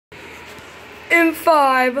In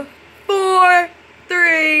 5, 4,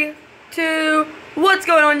 3, 2, what's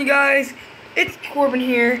going on, you guys? It's Corbin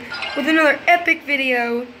here with another epic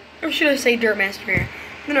video, or should I say Dirtmaster here,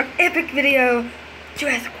 with another epic video,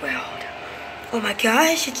 Jurassic World. Oh my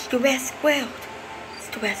gosh, it's Jurassic World. It's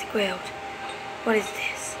Jurassic World. What is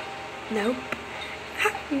this? Nope.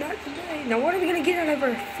 Not today. Now what are we going to get out of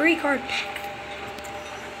our free card pack?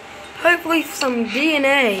 Hopefully some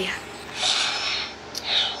DNA.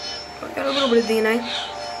 I got a little bit of DNA.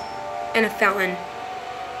 And a fountain.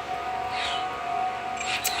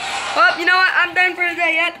 Oh, you know what? I'm done for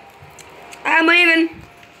today yet. I'm leaving.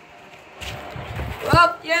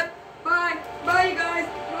 Well, yep. Bye. Bye, you guys.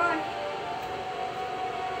 Bye.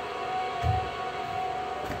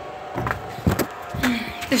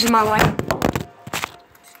 This is my life.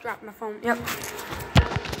 Just dropped my phone. Yep.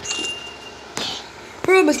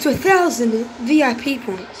 We're almost to 1,000 VIP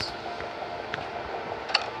points.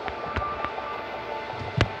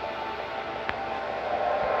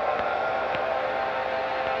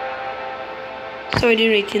 So I do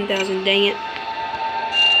need 10,000, dang it.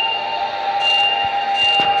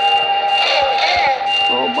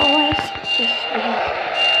 Oh boys,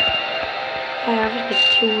 I have the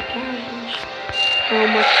 2,000. How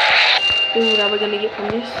much food are we gonna get from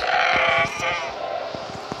this?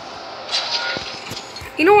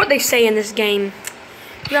 You know what they say in this game?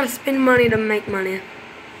 You gotta spend money to make money.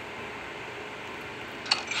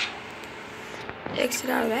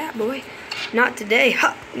 Exit out of that, boy. Not today.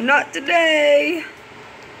 Ha! Not today.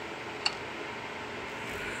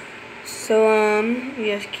 So,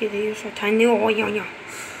 yes, kitty, so tiny. Oh, yeah.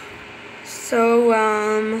 So,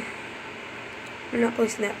 we're not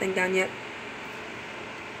placing that thing down yet.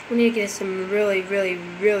 We need to get some really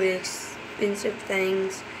expensive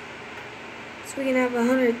things. So we can have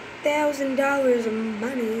 $100,000 of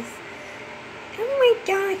monies. Oh my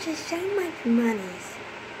gosh, it's so much monies.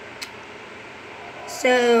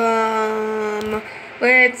 So,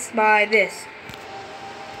 let's buy this.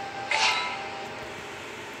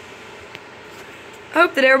 I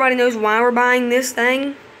hope that everybody knows why we're buying this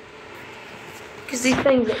thing. Because these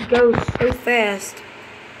things that go so fast.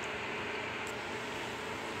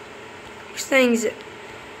 These things that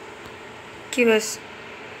give us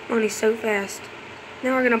money so fast.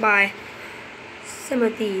 Now we're going to buy some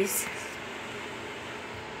of these.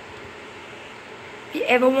 If you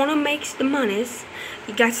ever want to make the monies,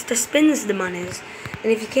 you got to spend the monies.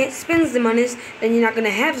 And if you can't spend the monies, then you're not going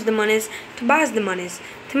to have the monies to buy the monies,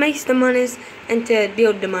 to make the monies, and to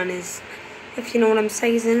build the monies. If you know what I'm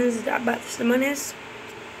saying is about the monies.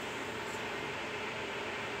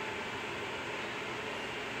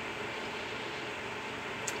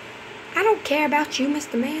 I don't care about you,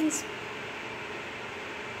 Mr. Mans.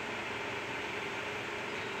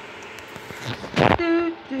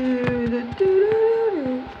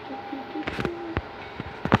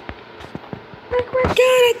 Like we're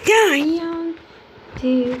gonna die young.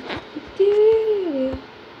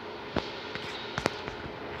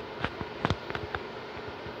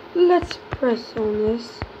 Let's press on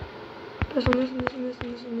this. Press on this and this and this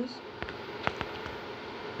and this and this.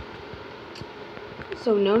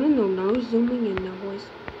 So no, zooming in now, boys.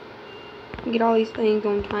 Get all these things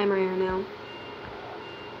on timer here now.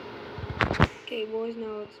 Okay, boys,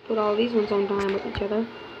 now let's put all these ones on time with each other.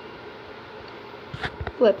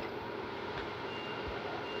 Flip.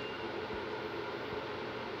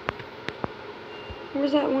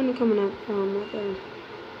 Where's that one coming up from right there?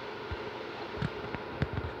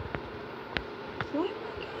 What?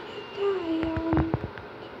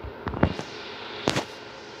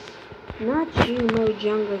 We're gonna die, Not you,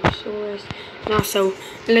 Mojongosaurus. And also,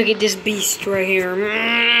 look at this beast right here.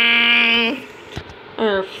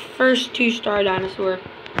 Our first 2-star dinosaur.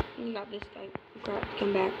 You got this guy. Crap,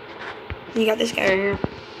 come back. You got this guy right here.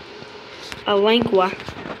 A Lanqua.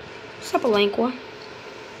 What's up, a Lanqua?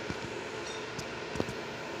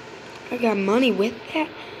 I got money with that.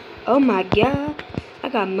 Oh my god. I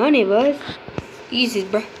got money, boys. Easy,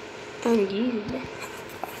 bruh. I need Yeezys, bruh.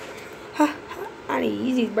 I need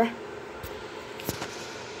Yeezys, bruh.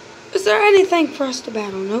 Is there anything for us to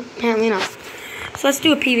battle? Nope, apparently not. So let's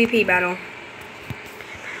do a PvP battle.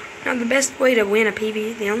 Now the best way to win a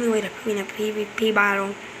PvP, the only way to win a PvP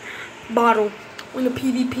win a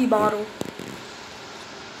PvP battle.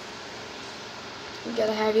 You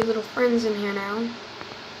gotta have your little friends in here now.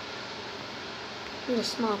 Here's a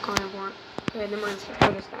small carnivore. Okay, then we're gonna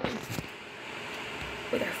start this guy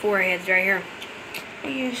with our foreheads right here.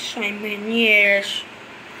 Yes, Simon, yes.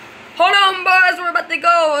 Hold on, boys, we're about to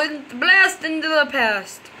go and blast into the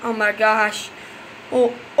past. Oh my gosh.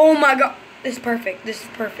 Oh my god. This is perfect. This is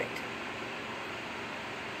perfect.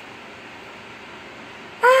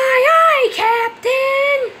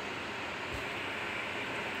 Captain!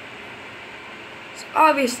 So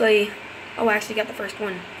obviously, oh, I actually got the first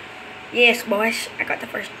one. Yes, boys, I got the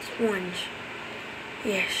first ones.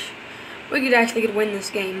 Yes, we could win this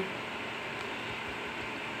game.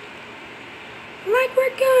 Like we're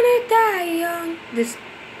gonna die young. This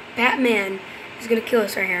Batman is gonna kill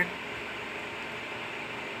us right here.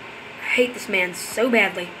 I hate this man so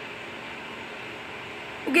badly.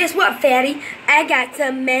 Well, guess what, fatty? I got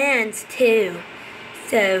some mans too.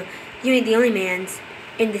 So, you ain't the only mans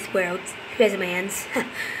in this world who has a mans.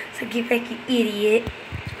 So get back, you idiot.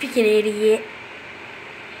 Freaking idiot.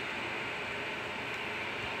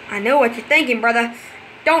 I know what you're thinking, brother.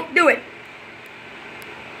 Don't do it.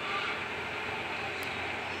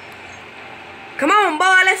 Come on,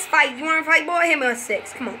 boy, let's fight. You wanna fight, boy? Hit me with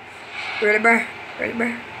 6. Come on. Ready, bro? Ready, bro?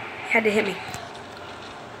 You had to hit me.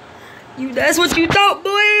 That's what you thought, boy.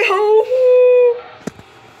 Oh.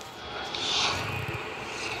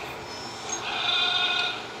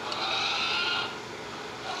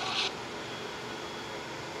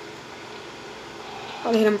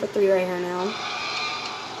 I'll hit him for 3 right here now.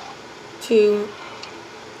 2,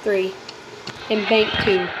 3. And bank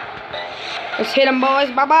 2. Let's hit him, boys.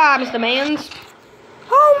 Bye-bye, Mr. Mans.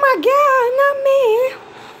 Oh my God, not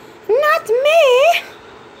me. Not me.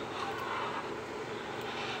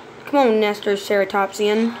 Come on, Nestor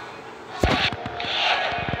Ceratopsian.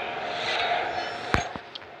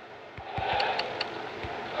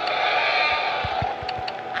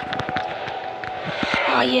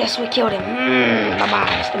 Oh, yes, we killed him.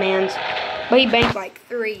 Bye-bye, Mr. Mans. But he banked like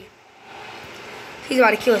 3. He's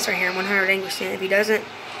about to kill us right here, 100 English if he doesn't.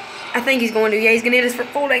 I think he's going to. Yeah, he's going to hit us for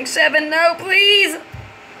full rank 7. No, please.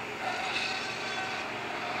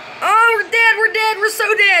 Oh, we're dead. We're dead. We're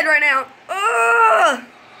so dead right now. Ugh.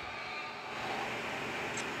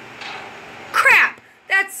 Crap.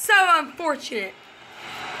 That's so unfortunate.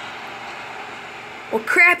 Well,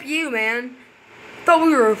 crap you, man. I thought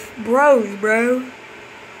we were bros, bro.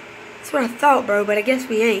 That's what I thought, bro, but I guess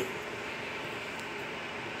we ain't.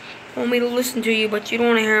 I want me to listen to you, but you don't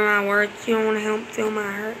want to hear my words. You don't want to help feel my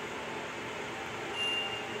hurt.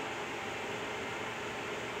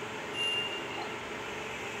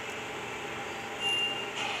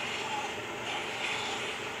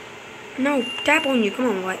 No, tap on you. Come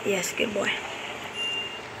on, boy. Yes, good boy.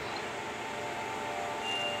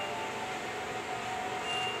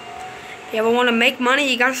 You ever want to make money,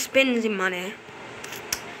 you gotta spend your money.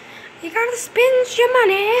 You gotta spend your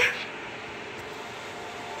money.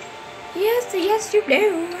 Yes, yes, you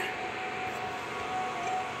do.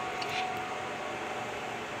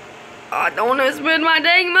 I don't want to spend my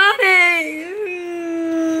dang money.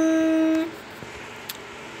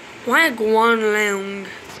 Why Guan Long?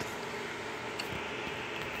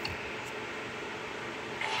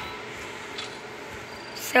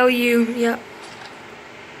 Sell you, yep.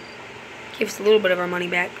 Give us a little bit of our money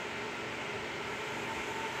back.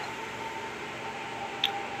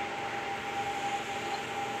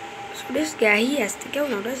 So this guy, he has to go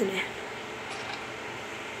now, doesn't he?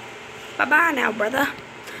 Bye-bye now, brother.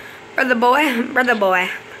 Brother boy, brother boy.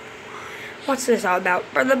 What's this all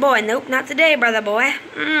about? Brother boy, nope, not today, brother boy.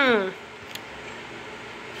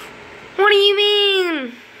 What do you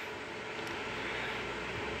mean?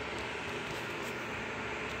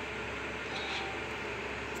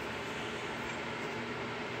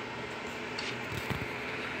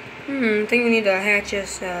 I think we need to hatch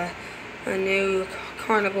us a new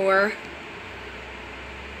carnivore.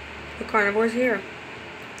 The carnivore's here.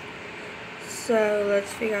 So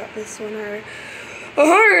let's figure out this one here.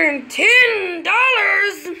 $110.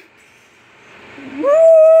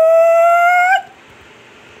 What?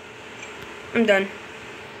 I'm done.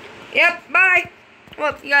 Yep, bye.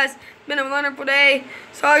 Well, you guys, been a wonderful day.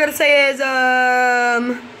 So all I gotta say is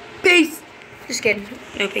peace. Just kidding.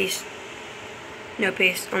 No peace. No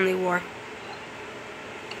peace, only war.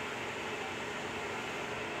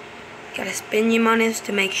 Gotta spend your monies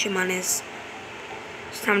to make your monies.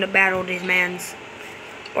 It's time to battle these mans.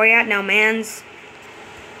 Where you at now, mans?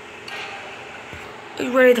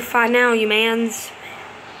 Who's ready to fight now, you mans?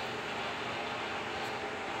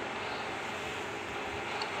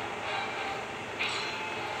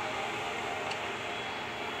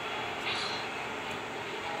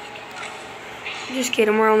 Just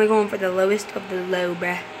kidding, we're only going for the lowest of the low,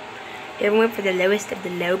 bruh. Everyone went for the lowest of the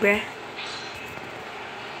low, bruh.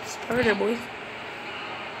 Starter, boys.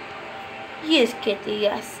 Yes, Kitty,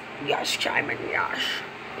 yes. Yes, Simon, yes.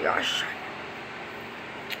 Yes.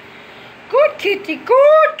 Good Kitty,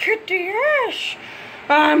 yes.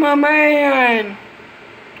 I'm a man.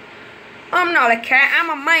 I'm not a cat, I'm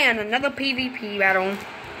a man. Another PvP battle.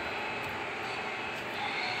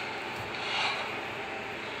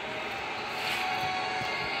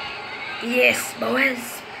 Yes,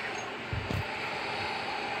 boys.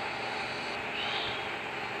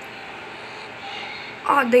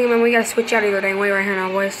 Oh, damn, man, we gotta switch out of your dang way right here now,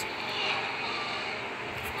 boys.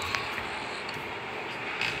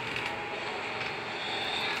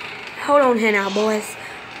 Hold on here now, boys.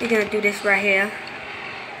 We're gonna do this right here.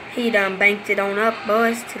 He done banked it on up,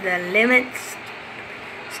 boys, to the limits.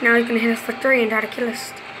 So now he's gonna hit us for 3 and try to kill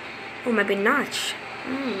us. Oh, maybe not.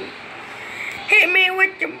 Hit me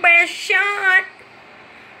with your best shot.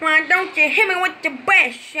 Why don't you hit me with your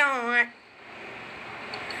best shot?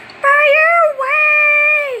 Fire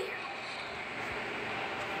away!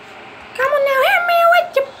 Come on now, hit me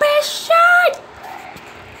with your best shot.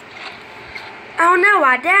 Oh no,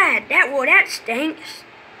 I died. That stinks.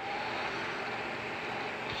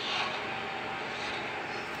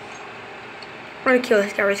 We're gonna kill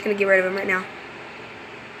this guy. We're just gonna get rid of him right now.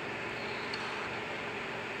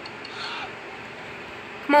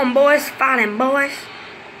 Come on, boys. Fight him, boys.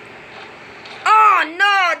 Oh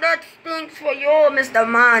no, that stinks for you, Mr.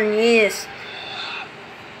 Man. Yes.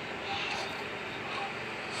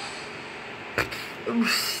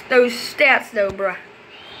 Those stats, though, bruh.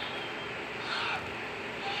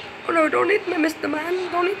 Oh no, don't hit me, Mr. Man.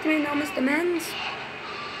 Don't hit me now, Mr. Mans.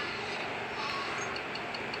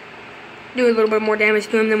 Do a little bit more damage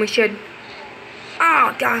to him than we should.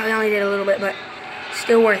 Oh god, I only did a little bit, but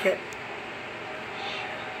still worth it.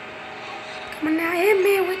 Come on now, hit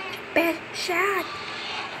me with your best shot.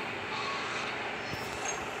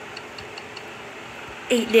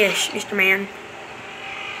 Eat this, Mr. Man.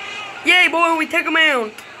 Yay, boy, we took him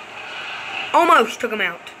out. Almost took him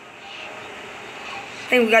out. I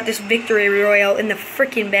think we got this victory royale in the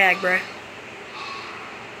freaking bag, bruh.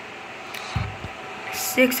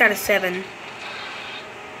 6 out of 7.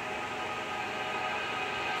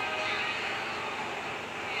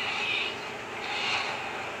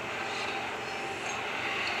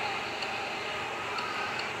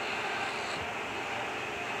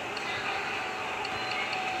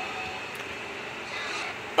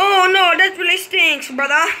 Oh no, that really stinks,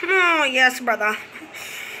 brother. Oh yes, brother.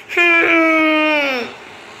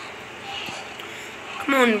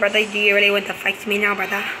 Come on, brother. Do you really want to fight me now,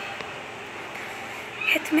 brother?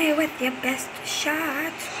 Hit me with your best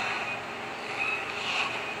shot.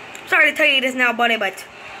 Sorry to tell you this now, buddy, but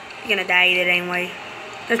you're gonna die it anyway.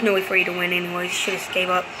 There's no way for you to win anyway. You should have gave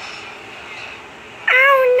up.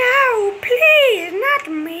 Oh no, please, not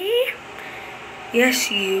me.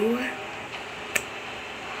 Yes, you.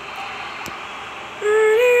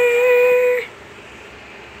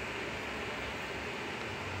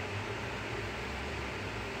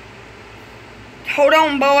 Hold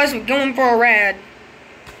on, boys. We're going for a ride.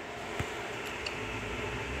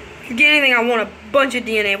 If you get anything, I want a bunch of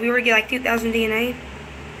DNA. If we were to get like 2,000 DNA,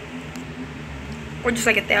 or just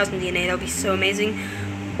like 1,000 DNA, that would be so amazing.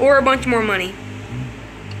 Or a bunch more money.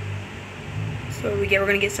 So we're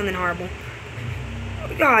gonna get something horrible.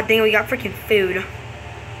 God dang, we got freaking food.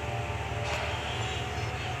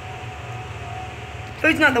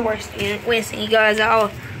 Food's not the worst thing. Wait a second, you guys.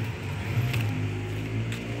 Oh,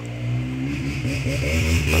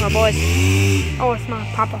 boys. Oh, it's my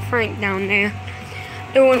Papa Frank down there.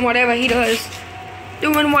 Doing whatever he does.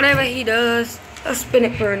 Doing whatever he does. I'll spin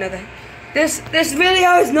it for another. This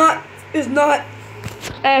video is not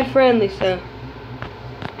ad friendly, so.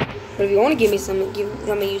 But if you want to give me some,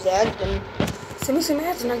 let me use ads, then send me some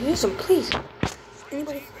ads and I'll use them, please.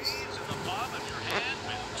 Anybody?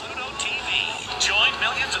 Join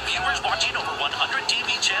millions of viewers watching over 100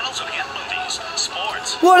 TV channels of hit movies,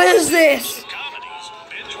 sports. What is this?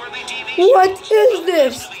 Binge-worthy TV What shows, is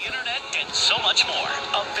this? the internet, and so much more.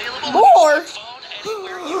 Available More? on your phone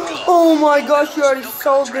anywhere you go. Oh my gosh, you already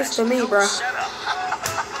sold this to me, bro. It's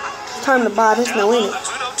time to buy this now, ain't Download the it?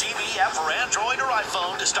 Pluto TV app for Android or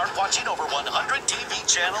iPhone to start watching over 100 TV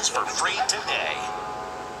channels for free today.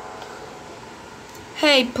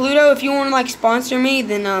 Hey, Pluto, if you want to, like, sponsor me,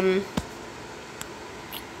 then,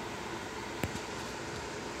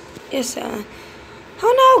 yes, oh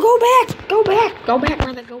no, go back! Go back! Go back,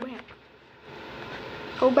 brother, go back.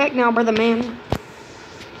 Go back now, brother, man.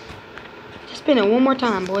 Just spin it one more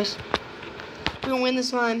time, boys. If we don't win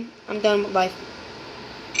this one, I'm done with life.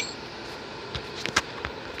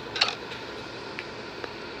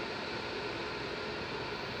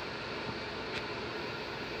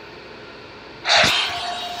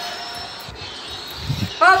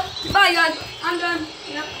 Oh, bye, guys. I'm done.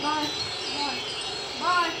 Yep, bye. Bye.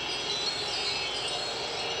 Bye.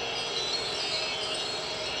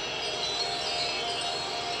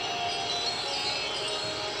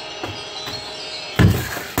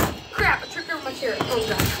 Crap, I tripped over my chair. Oh,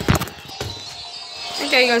 God.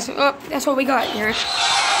 Okay, guys. Oh, that's what we got here.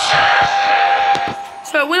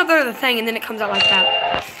 So it went up there to the thing, and then it comes out like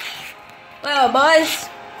that. Well, boys,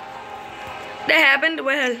 that happened.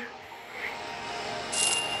 Well,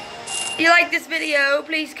 if you like this video,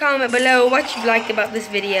 please comment below what you liked about this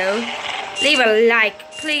video. Leave a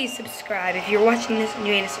like. Please subscribe if you're watching this and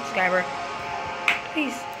you ain't a subscriber.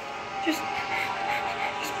 Please, just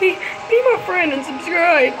be my friend and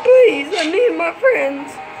subscribe. Please, I need my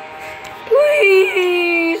friends.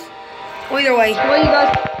 Please. Well, either way, well, you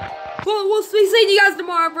guys. Well, we'll be seeing you guys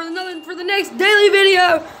tomorrow for the next daily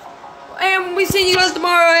video. And we'll be seeing you guys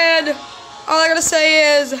tomorrow. And all I gotta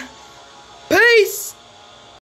say is, peace.